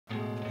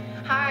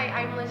Hi,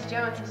 I'm Liz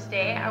Jones, and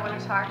today I want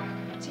to talk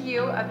to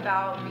you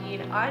about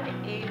being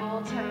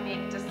unable to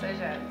make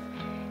decisions.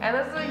 And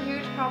this is a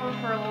huge problem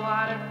for a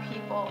lot of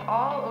people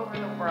all over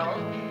the world.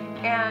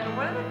 And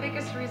one of the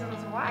biggest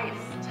reasons why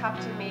it's tough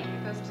to make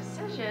those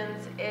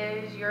decisions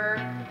is you're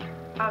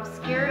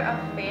scared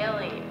of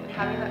failing and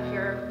having that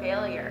fear of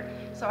failure.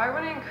 So I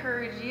want to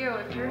encourage you,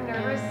 if you're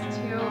nervous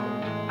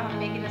to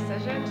make a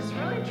decision, just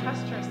really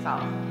trust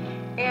yourself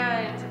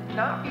and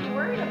not be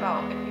worried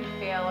about if you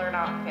fail or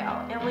not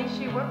fail. At least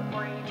you went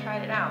for it, you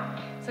tried it out.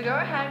 So go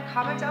ahead,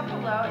 comment down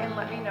below and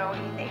let me know what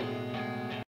you think.